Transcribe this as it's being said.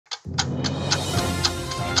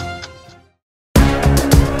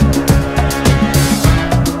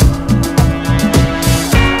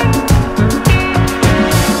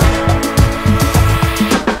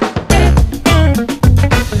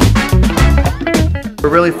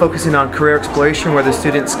really focusing on career exploration, where the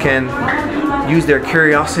students can use their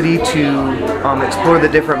curiosity to explore the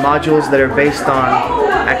different modules that are based on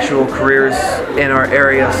actual careers in our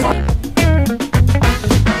areas.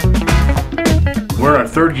 We're in our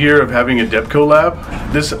third year of having a Depco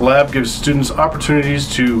Lab. This lab gives students opportunities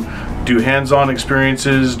to do hands-on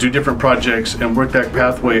experiences, do different projects, and work that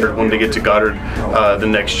pathway when they get to Goddard the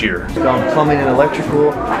next year. Plumbing and electrical,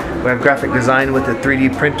 we have graphic design with a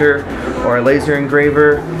 3D printer or a laser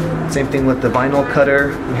engraver. Same thing with the vinyl cutter.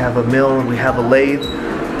 We have a mill and we have a lathe.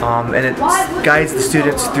 And it guides the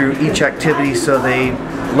students through each activity so they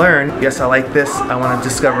learn, yes, I like this, I want to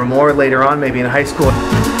discover more later on, maybe in high school.